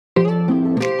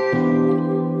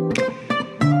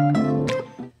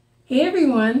Hey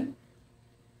everyone,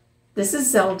 this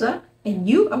is Zelda and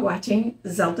you are watching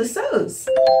Zelda Sews.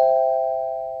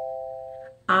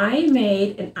 I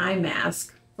made an eye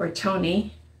mask for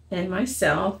Tony and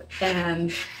myself,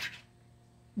 and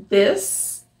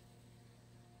this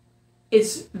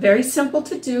is very simple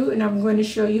to do, and I'm going to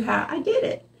show you how I did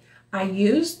it. I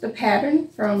used the pattern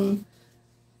from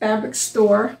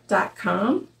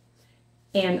fabricstore.com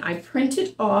and I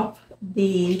printed off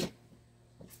the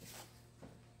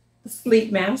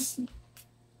sleep mask.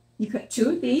 You cut 2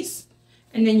 of these,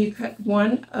 and then you cut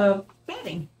 1 of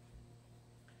batting,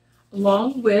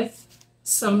 along with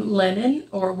some linen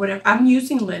or whatever. I'm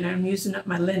using linen. I'm using up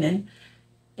my linen.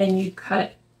 And you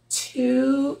cut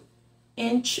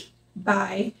 2-inch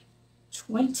by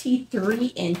 23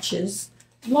 inches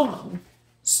long,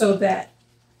 so that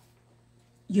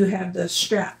you have the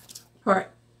strap part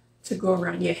to go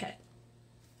around your head.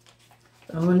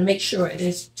 So I want to make sure it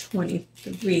is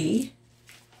 23.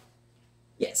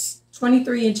 Yes,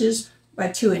 23 inches by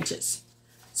 2 inches.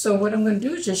 So what I'm going to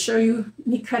do is just show you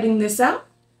me cutting this out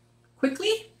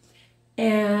quickly,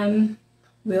 and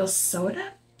we'll sew it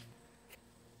up.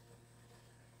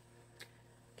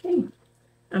 Okay,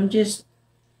 I'm just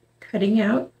cutting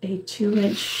out a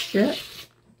 2-inch strip.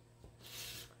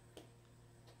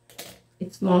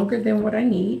 It's longer than what I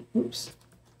need. Oops.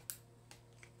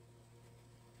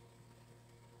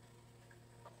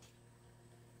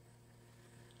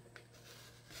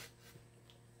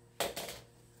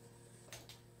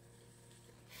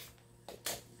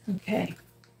 Okay,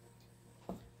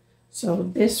 so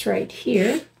this right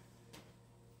here,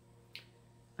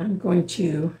 I'm going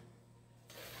to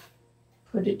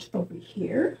put it over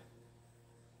here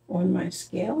on my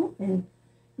scale and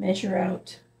measure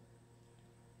out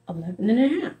 11 and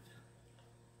a half.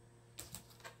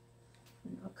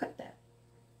 And I'll cut that.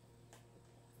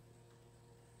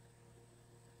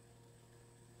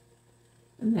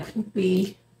 And that will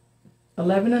be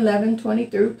 11, 11,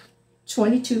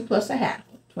 22 plus a half.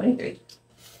 23.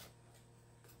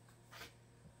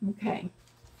 Okay.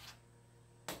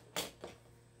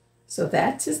 So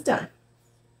that is done.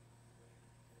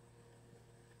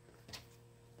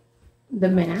 The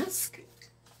mask,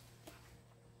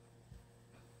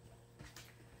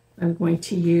 I'm going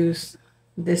to use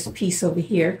this piece over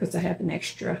here because I have an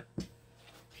extra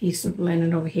piece of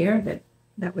linen over here.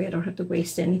 That way I don't have to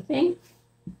waste anything.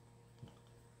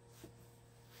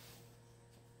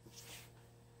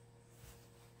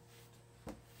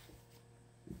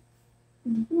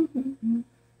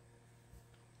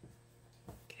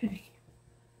 Okay.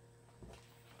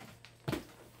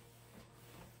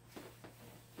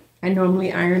 I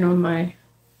normally iron on my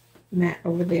mat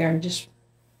over there. I'm just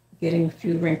getting a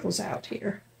few wrinkles out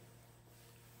here.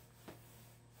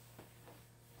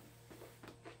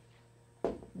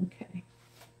 Okay.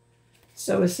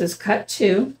 So it says cut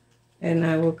 2, and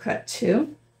I will cut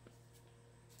 2.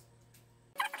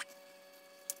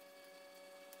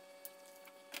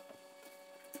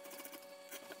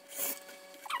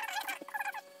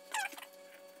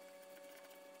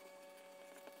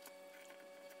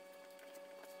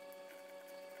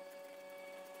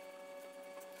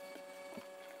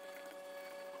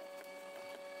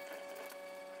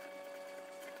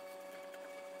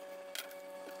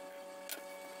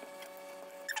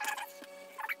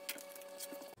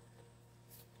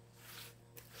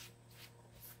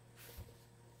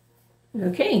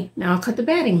 Okay, now I'll cut the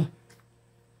batting.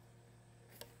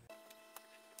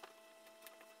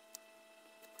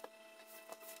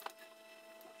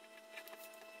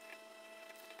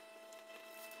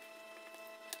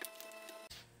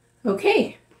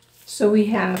 Okay, so we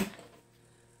have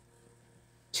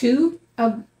 2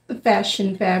 of the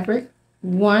fashion fabric,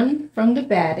 1 from the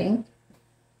batting,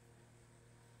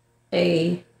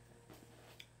 a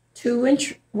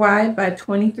 2-inch wide by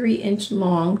 23-inch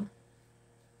long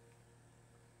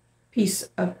piece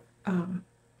of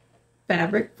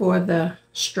fabric for the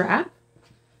strap.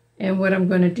 And what I'm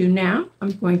going to do now,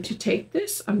 I'm going to take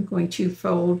this, I'm going to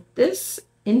fold this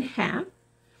in half.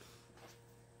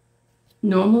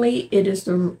 Normally it is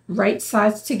the right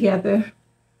sides together.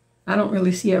 I don't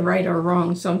really see a right or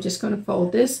wrong, so I'm just going to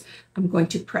fold this. I'm going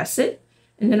to press it,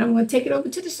 and then I'm going to take it over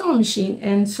to the sewing machine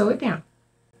and sew it down.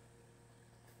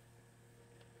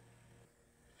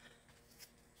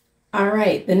 All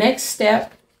right, the next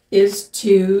step is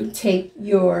to take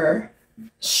your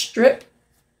strip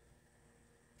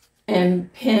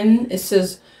and pin. It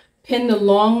says pin the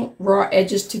long raw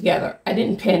edges together. I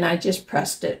didn't pin, I just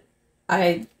pressed it.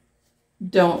 I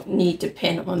don't need to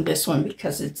pin on this one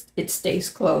because it stays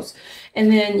closed.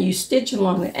 And then you stitch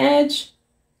along the edge,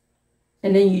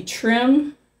 and then you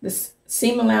trim this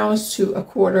seam allowance to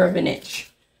 1/4 of an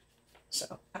inch.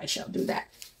 So I shall do that.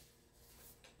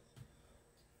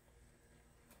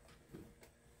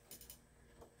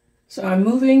 So I'm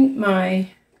moving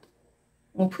my,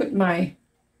 I'll put my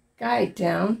guide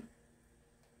down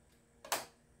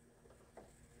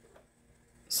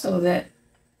so that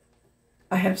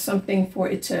I have something for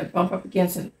it to bump up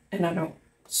against it and I don't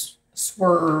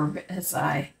swerve as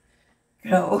I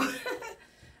go.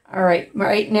 All right,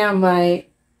 right now my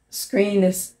screen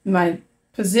is, my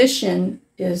position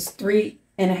is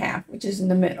 3.5, which is in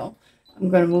the middle. I'm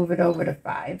going to move it over to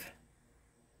 5.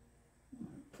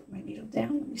 Put my needle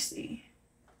down, let me see.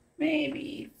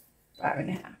 Maybe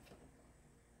 5.5.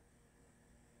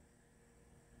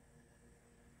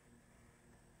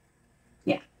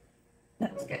 Yeah,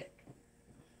 that's good.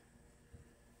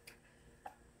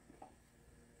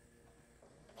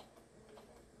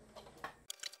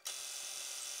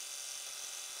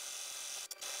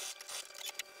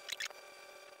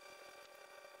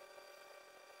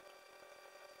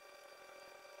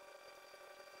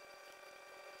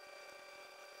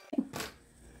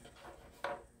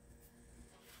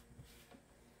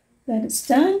 That is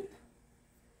done.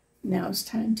 Now it's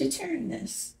time to turn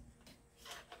this.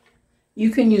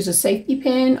 You can use a safety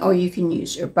pin or you can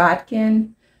use your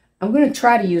bodkin. I'm going to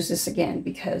try to use this again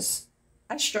because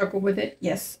I struggle with it.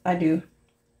 Yes, I do.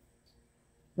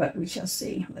 But we shall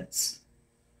see. Let's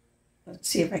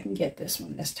see if I can get this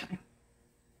one this time.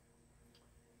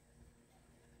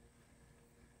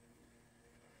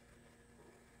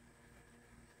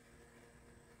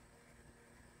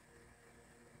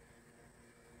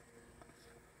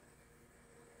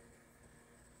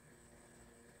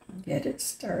 Get it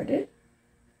started.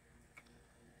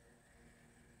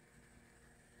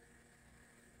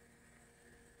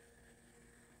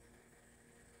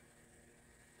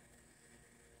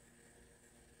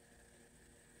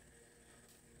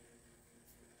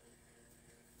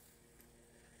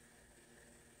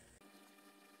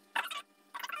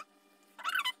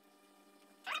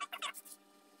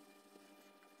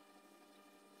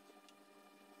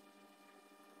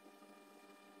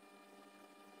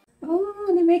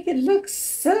 Oh, they make it look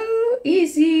so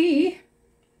easy.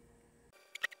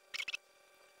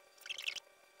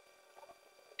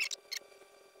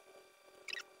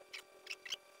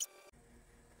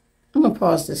 I'm going to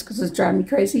pause this because it's driving me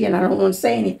crazy and I don't want to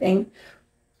say anything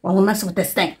while I'm messing with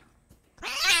this thing.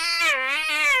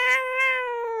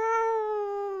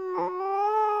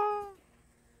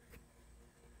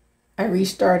 I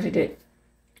restarted it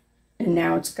and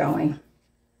now it's going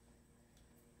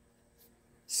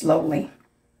slowly.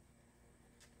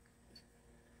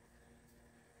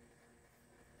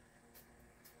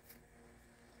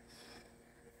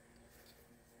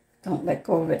 Don't let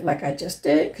go of it like I just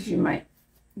did because you might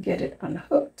get it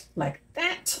unhooked like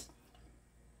that.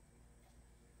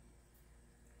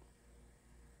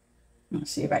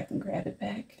 Let's see if I can grab it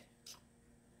back.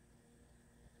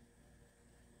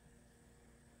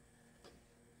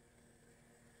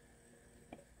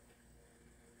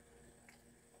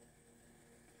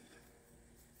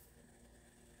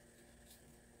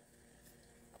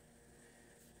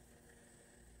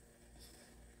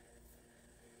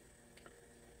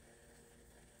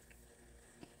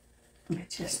 I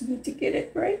just need to get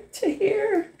it right to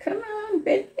here. Come on,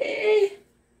 baby.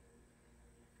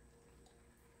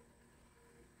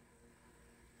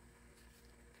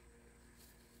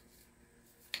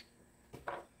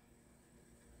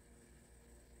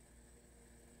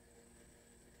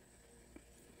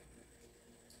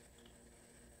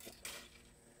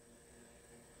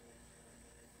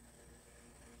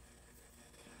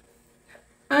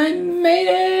 I made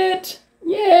it!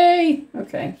 Yay!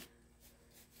 Okay.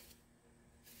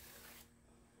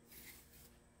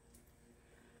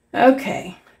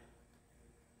 Okay.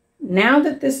 Now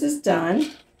that this is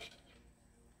done,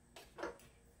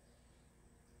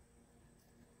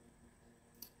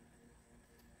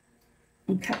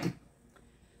 okay,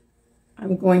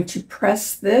 I'm going to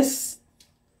press this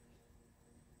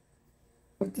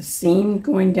with the seam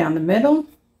going down the middle.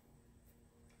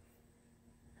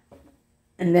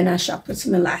 And then I shall put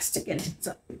some elastic in it.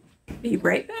 So be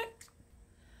right back.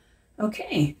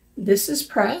 Okay, this is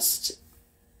pressed.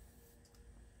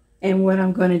 And what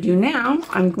I'm going to do now,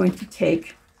 I'm going to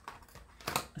take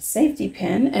a safety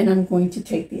pin and I'm going to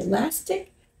take the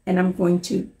elastic and I'm going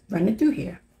to run it through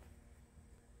here.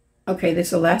 Okay,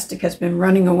 this elastic has been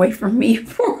running away from me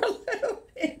for a little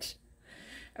bit.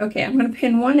 Okay, I'm going to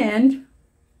pin one end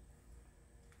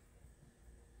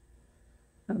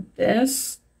of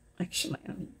this. Actually,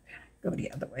 let me go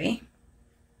the other way.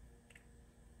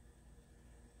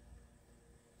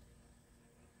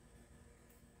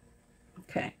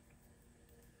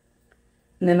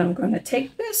 And then I'm going to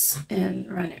take this and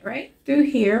run it right through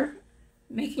here,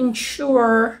 making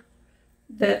sure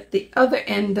that the other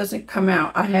end doesn't come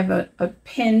out. I have a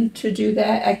pin to do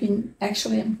that. I'm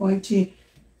going to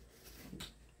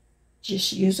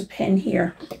just use a pin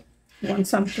here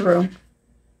once I'm through.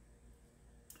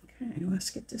 Okay, let's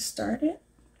get this started.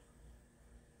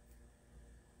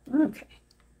 Okay.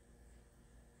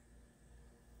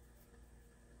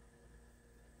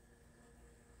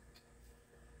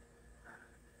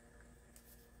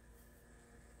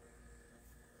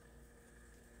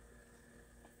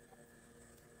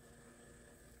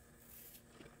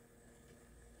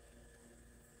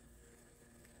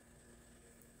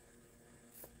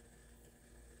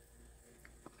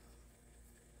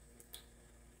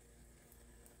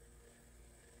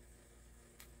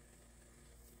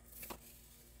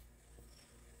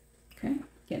 Okay,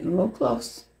 getting a little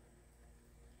close.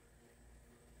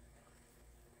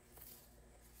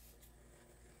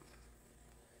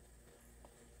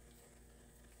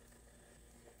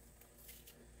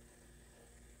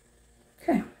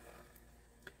 Okay.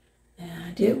 And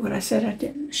I did what I said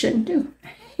I shouldn't do.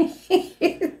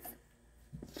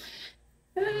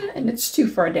 And it's too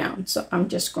far down, so I'm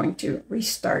just going to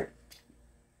restart.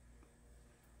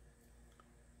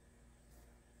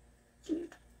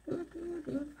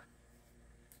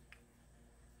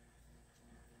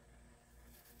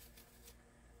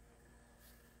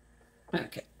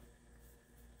 Okay.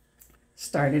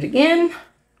 Start it again.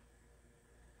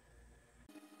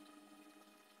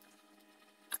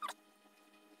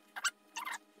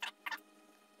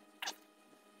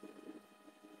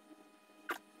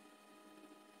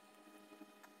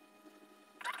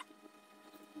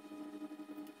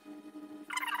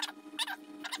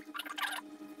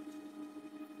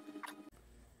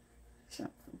 So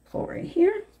pull right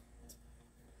here.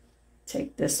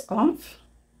 Take this off.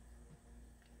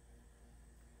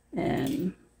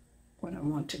 And what I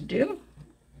want to do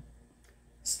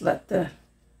is let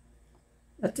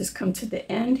this come to the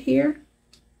end here.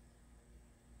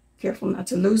 Careful not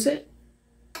to lose it.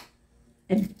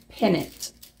 And pin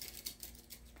it.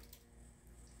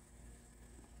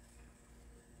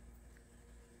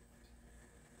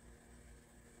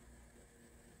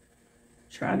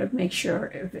 Try to make sure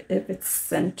if it's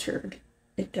centered,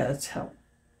 it does help.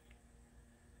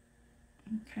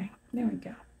 Okay, there we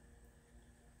go.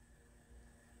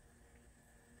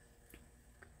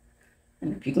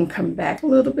 And if you can come back a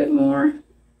little bit more,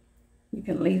 you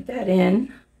can leave that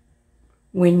in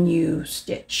when you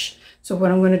stitch. So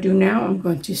what I'm going to do now, I'm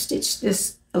going to stitch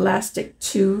this elastic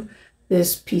to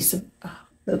this piece of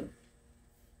the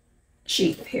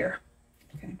sheath here.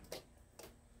 Okay.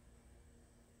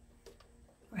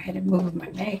 Go ahead and move my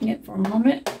magnet for a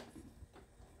moment.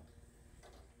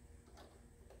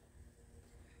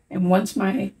 And once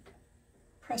my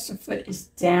presser foot is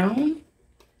down,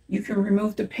 you can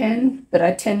remove the pin, but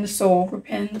I tend to sew over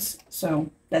pins,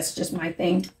 so that's just my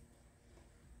thing.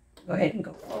 Go ahead and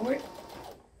go forward.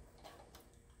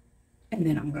 And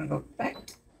then I'm going to go back.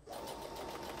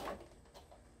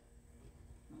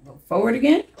 Go forward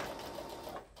again.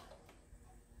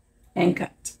 And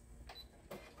cut.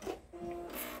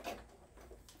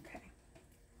 Okay.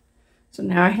 So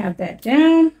now I have that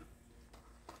down.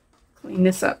 Clean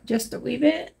this up just a wee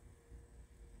bit.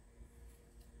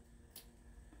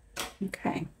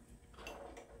 Okay.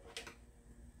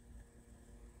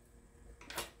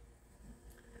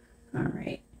 All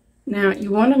right. Now you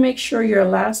want to make sure your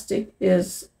elastic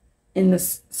is in the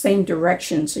same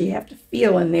direction, so you have to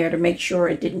feel in there to make sure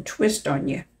it didn't twist on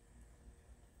you.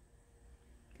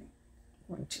 Okay.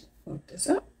 I'm going to move this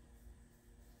up.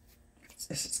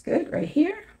 This is good right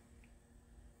here.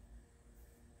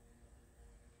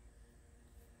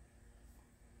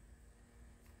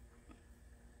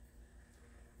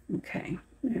 Okay,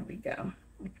 there we go.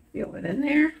 I can feel it in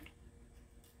there.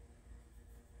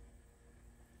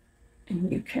 And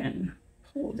you can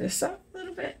pull this up a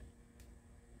little bit.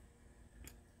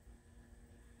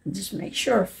 And just make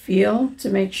sure, feel to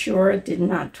make sure it did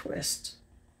not twist.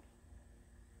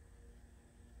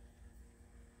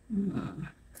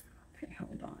 Okay,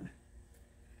 hold on.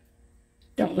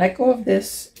 Don't let go of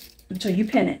this until you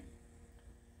pin it.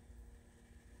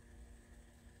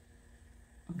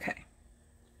 Okay.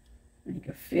 And you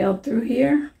can feel through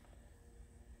here.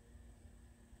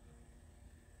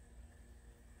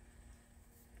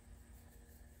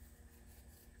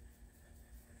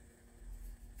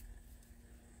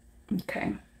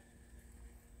 Okay.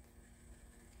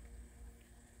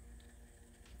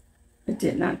 It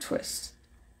did not twist.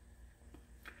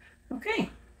 Okay.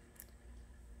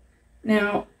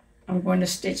 Now I'm going to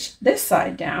stitch this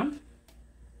side down.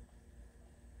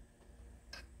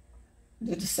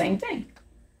 do the same thing.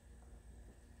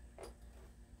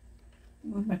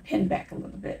 Move my pen back a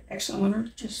little bit. Actually, I want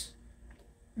to just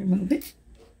remove it.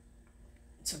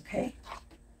 It's okay.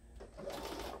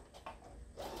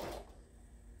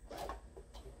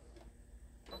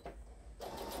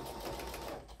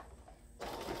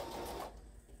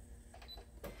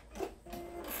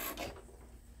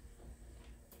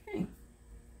 Okay.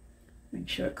 Make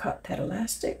sure I cut that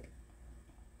elastic.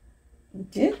 We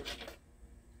did.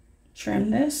 Trim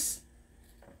this.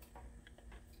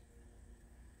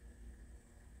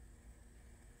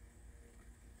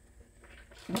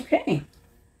 Okay.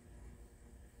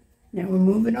 Now we're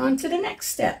moving on to the next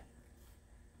step.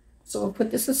 So we'll put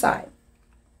this aside.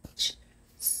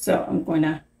 So I'm going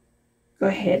to go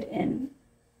ahead and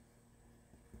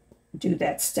do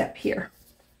that step here.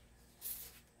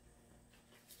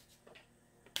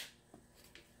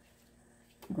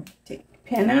 Take the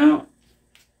pen out.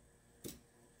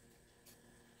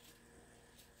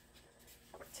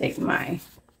 Take my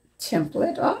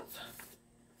template off.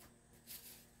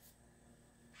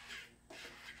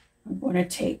 I'm going to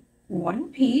take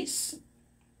one piece,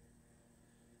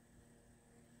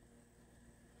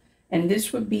 and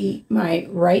this would be my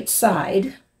right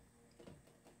side.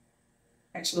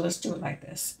 Actually, let's do it like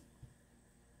this.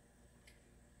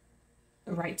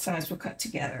 The right sides will cut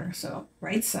together. So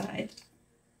right side.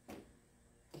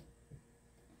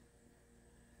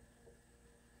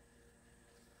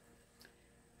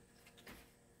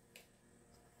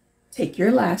 Take your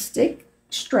elastic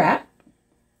strap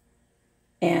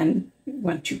and you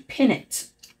want to pin it.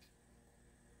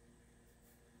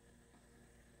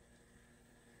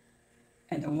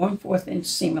 And a 1/4 inch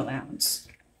seam allowance.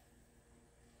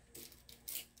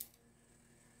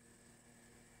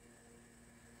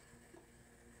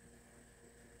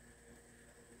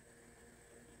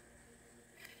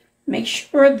 Make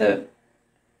sure the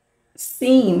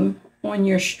seam on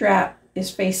your strap is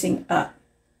facing up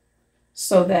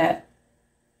so that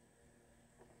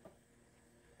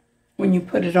when you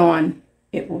put it on,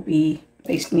 it will be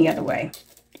facing the other way.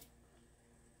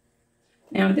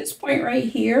 Now at this point right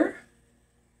here,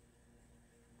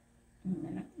 a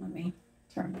minute, let me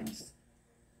turn this.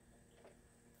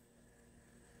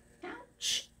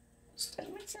 Ouch,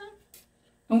 stuck myself.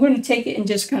 I'm going to take it and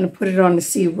just kind of put it on to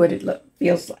see what it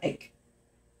feels like.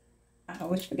 I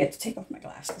always forget to take off my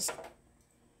glasses.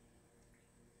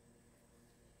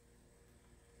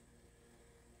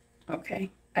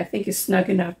 Okay, I think it's snug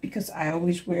enough because I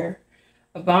always wear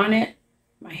a bonnet.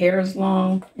 My hair is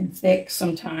long and thick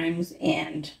sometimes,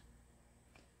 and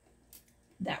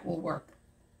that will work.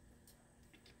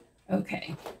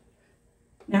 Okay,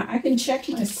 now I can check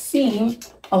my seam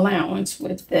allowance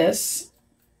with this,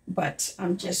 but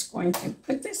I'm just going to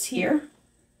put this here,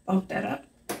 bump that up.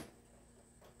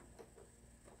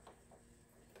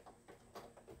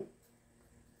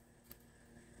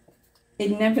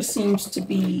 It never seems to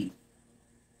be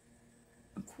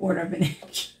 1/4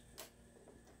 inch.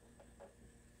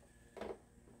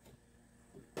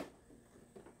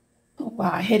 Oh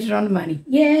wow, I hit it on the money.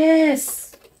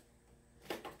 Yes!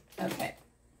 Okay,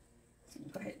 so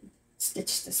go ahead and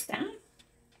stitch this down.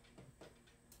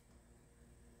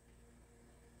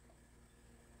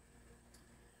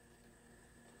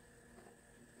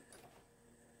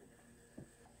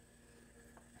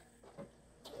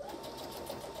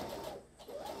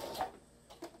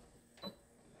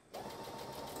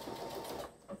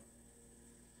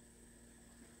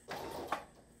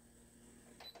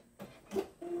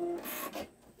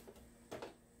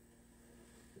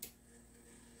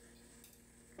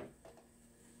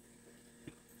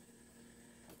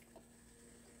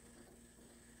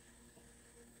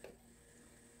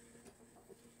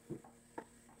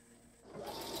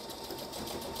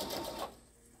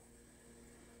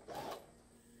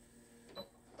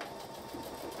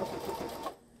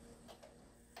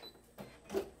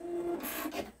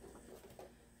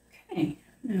 Okay,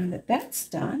 now that that's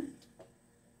done,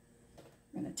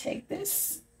 I'm going to take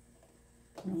this,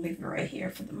 I'll leave it right here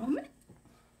for the moment,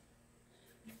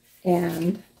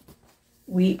 and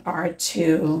we are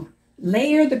to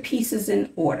layer the pieces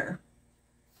in order.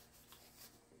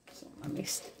 So let me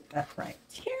stick that right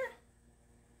here.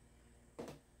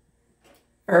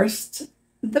 First,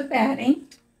 the batting.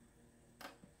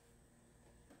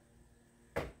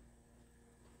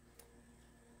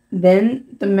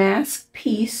 Then the mask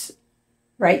piece,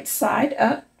 right side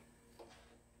up.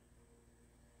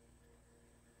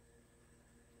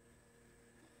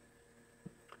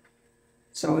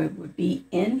 So it would be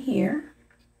in here,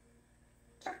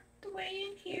 tucked away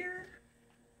in here.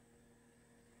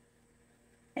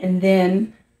 And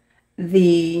then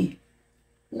the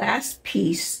last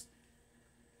piece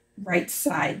right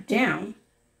side down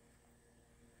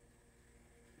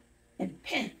and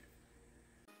pin.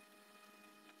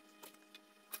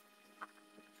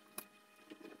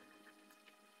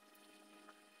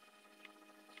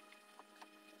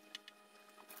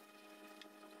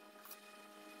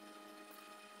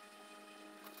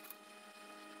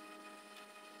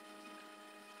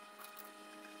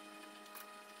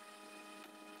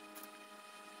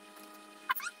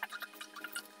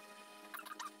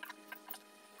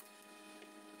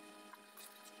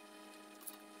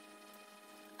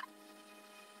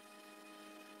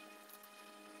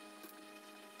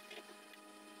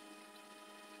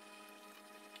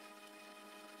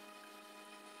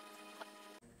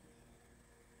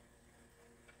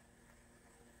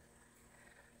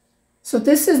 So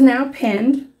this is now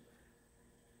pinned.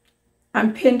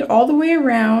 I'm pinned all the way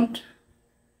around,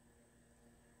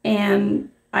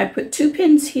 and I put 2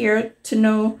 pins here to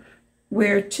know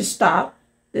where to stop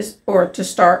this, or to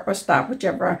start or stop,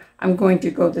 whichever. I'm going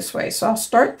to go this way. So I'll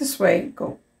start this way,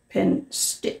 go pin,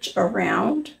 stitch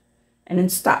around, and then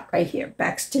stop right here.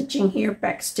 Back stitching here,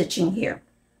 back stitching here.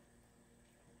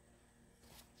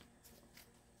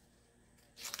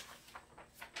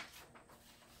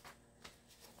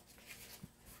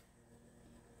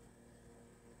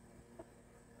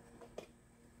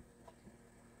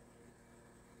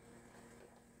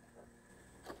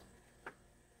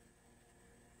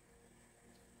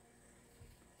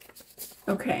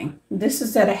 Okay, this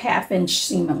is at a 1/2 inch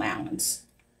seam allowance.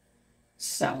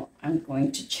 So I'm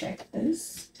going to check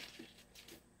this.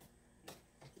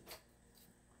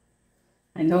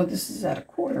 I know this is at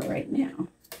 1/4 right now.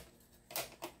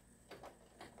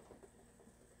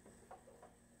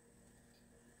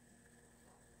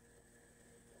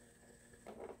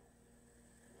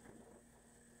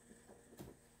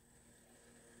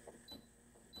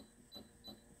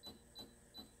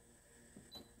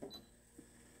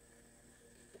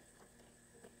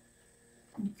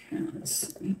 Okay, let's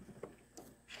see.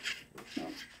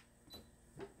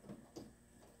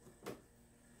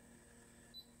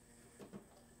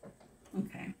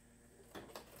 Okay,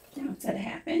 now it's at a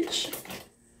 1/2 inch.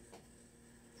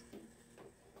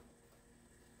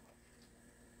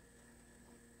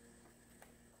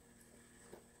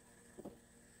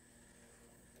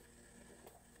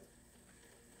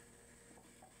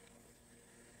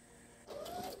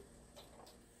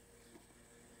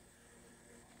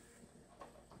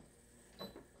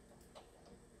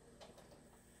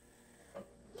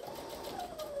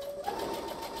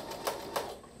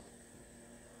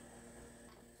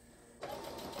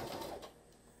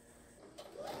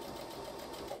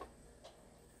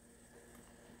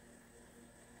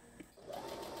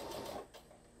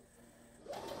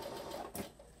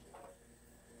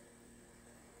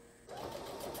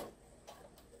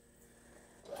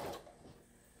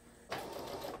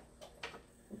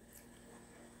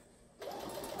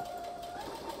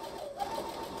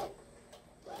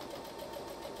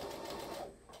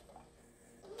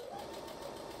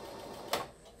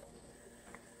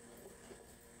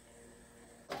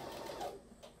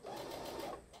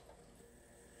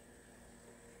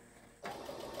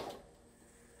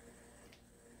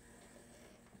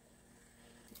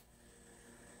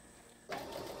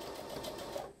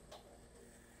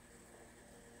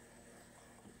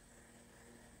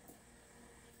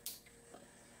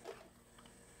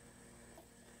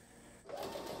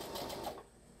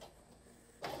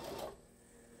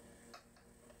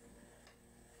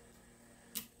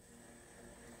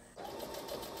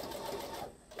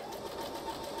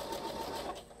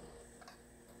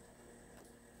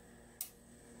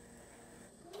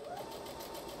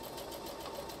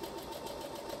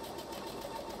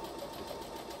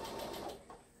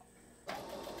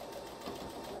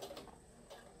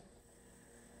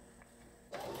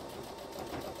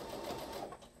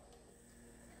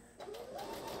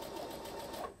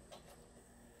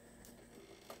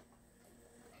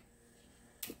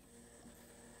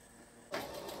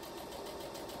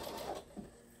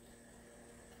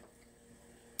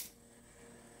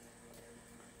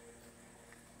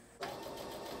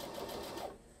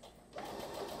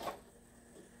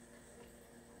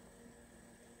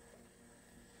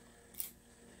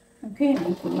 Okay,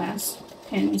 and the last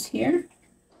pin is here.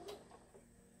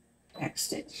 Back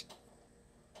stitch.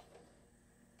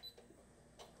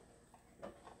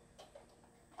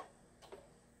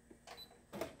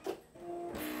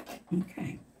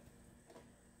 Okay,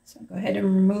 so go ahead and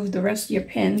remove the rest of your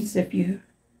pins if you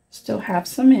still have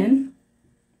some in.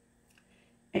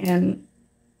 And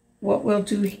what we'll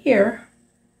do here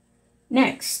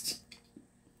next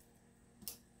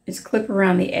is clip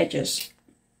around the edges.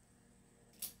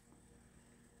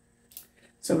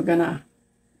 So we're gonna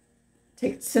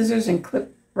take scissors and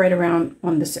clip right around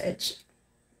on this edge.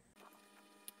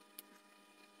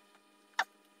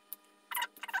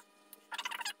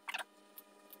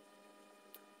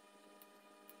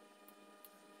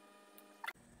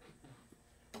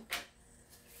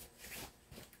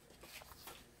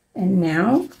 And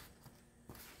now,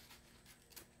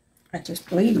 I just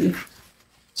believe you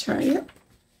turn it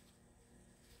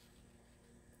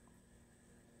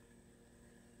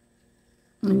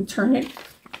and turn it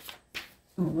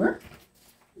over.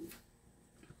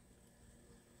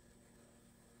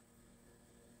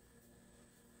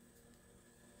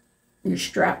 Your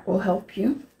strap will help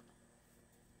you.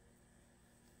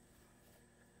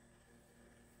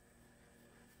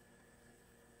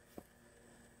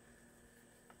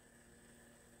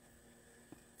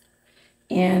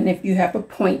 And if you have a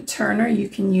point turner, you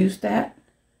can use that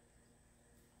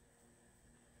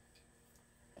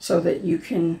so that you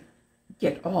can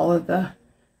get all of the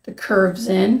curves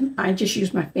in. I just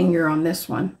use my finger on this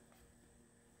one.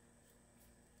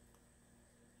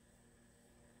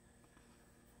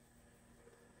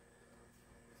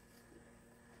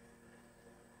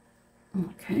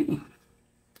 Okay.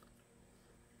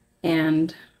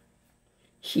 And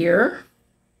here,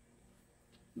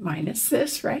 minus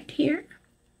this right here,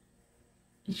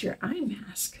 is your eye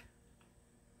mask.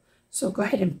 So go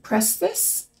ahead and press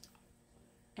this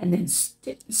and then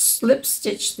slip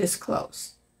stitch this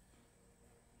close.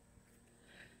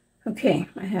 Okay,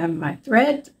 I have my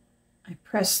thread. I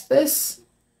press this.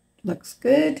 Looks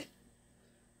good.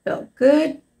 Felt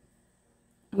good.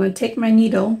 I'm going to take my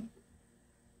needle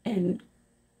and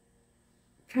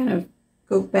kind of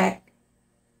go back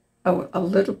a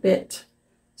little bit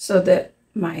so that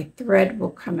my thread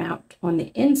will come out on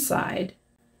the inside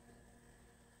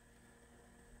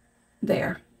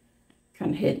there,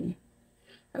 kind of hidden.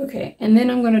 Okay, and then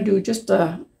I'm going to do just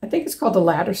I think it's called the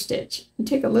ladder stitch. You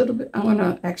take a little bit, I'm going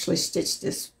to actually stitch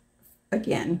this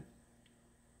again.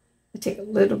 I take a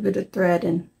little bit of thread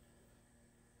and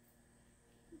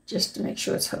just to make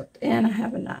sure it's hooked. And I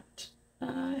have a knot.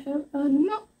 I have a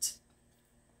knot.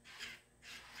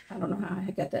 I don't know how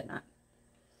I got that knot.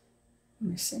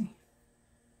 Let me see.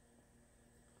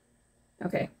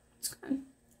 Okay, it's good.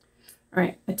 All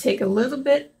right, I take a little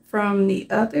bit from the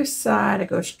other side. I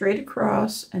go straight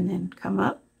across and then come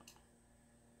up.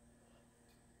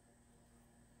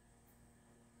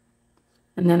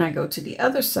 And then I go to the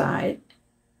other side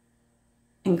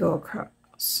and go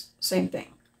across. Same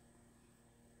thing.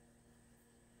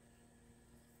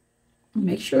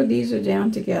 Make sure these are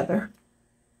down together.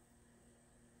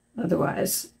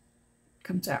 Otherwise, it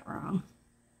comes out wrong.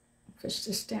 Push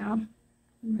this down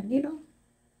with my needle.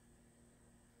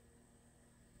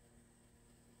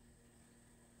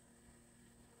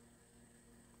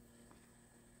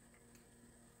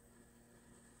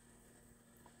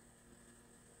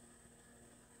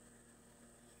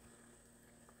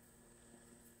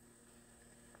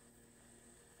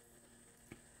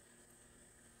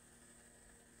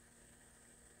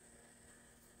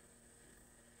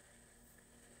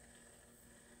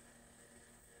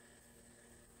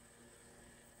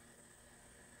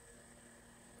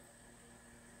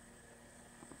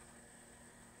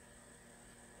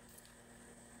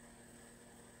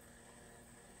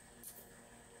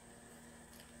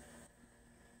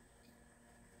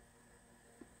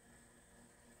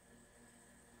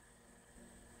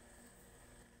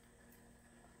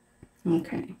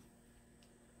 Okay,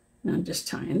 now I'm just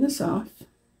tying this off.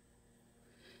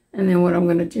 And then what I'm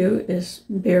going to do is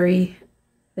bury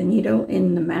the needle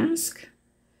in the mask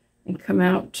and come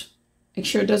out. Make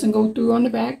sure it doesn't go through on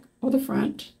the back or the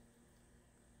front.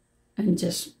 And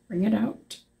just bring it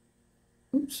out.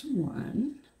 Oops,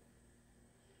 one.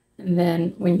 And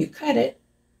then when you cut it,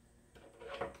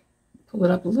 pull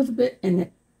it up a little bit and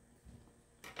it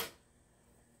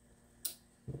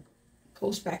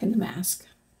pulls back in the mask.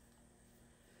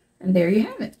 And there you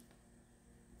have it.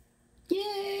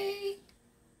 Yay!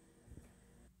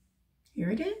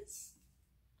 Here it is.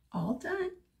 All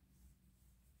done.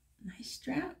 Nice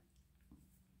strap.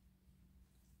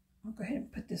 I'll go ahead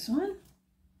and put this on.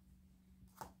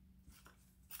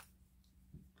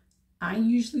 I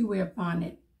usually wear a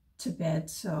bonnet to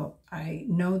bed, so I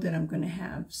know that I'm going to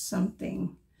have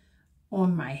something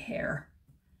on my hair.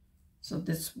 So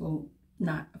this will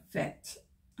not affect,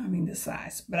 the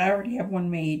size. But I already have one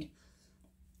made.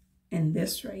 And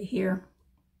this right here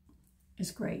is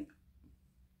great.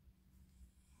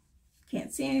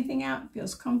 Can't see anything out,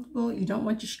 feels comfortable. You don't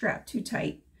want your strap too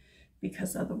tight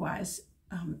because otherwise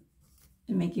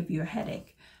it may give you a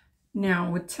headache.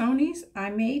 Now with Tony's, I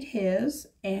made his,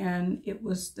 and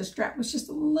the strap was just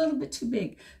a little bit too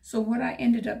big. So what I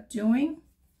ended up doing,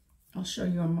 I'll show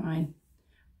you on mine.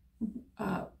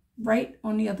 Right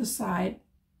on the other side,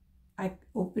 I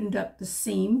opened up the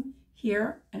seam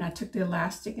here, and I took the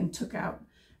elastic and took out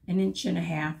 1.5 inches,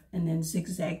 and then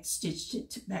zigzag stitched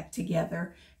it back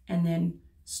together, and then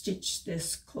stitched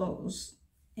this closed,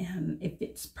 and it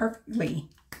fits perfectly.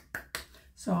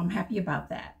 So I'm happy about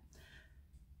that.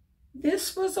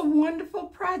 This was a wonderful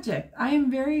project. I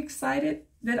am very excited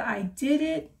that I did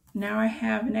it. Now I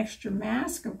have an extra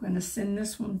mask. I'm going to send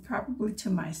this one probably to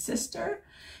my sister,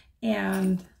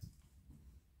 and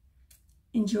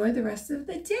enjoy the rest of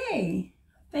the day.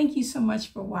 Thank you so much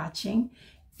for watching,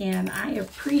 and I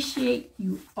appreciate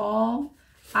you all.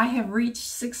 I have reached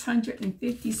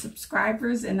 650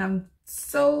 subscribers, and I'm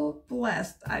so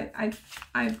blessed.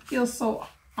 I feel so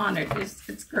honored.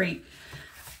 It's great.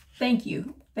 Thank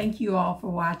you. Thank you all for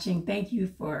watching. Thank you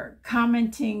for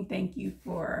commenting. Thank you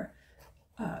for,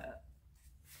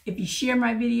 if you share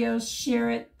my videos, share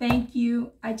it. Thank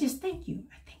you. I just thank you.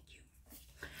 I thank you.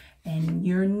 And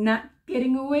you're not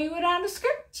getting away without a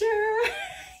scripture.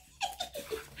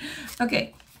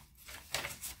 Okay.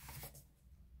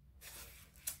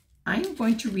 I am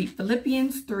going to read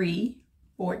Philippians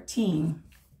 3:14.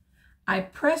 I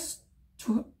press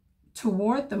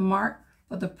toward the mark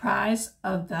for the prize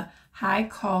of the high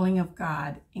calling of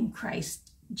God in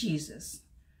Christ Jesus.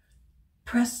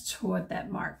 Press toward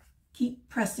that mark. Keep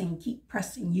pressing, keep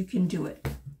pressing. You can do it.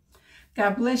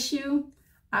 God bless you.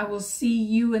 I will see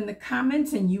you in the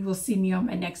comments, and you will see me on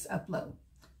my next upload.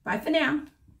 Bye for now.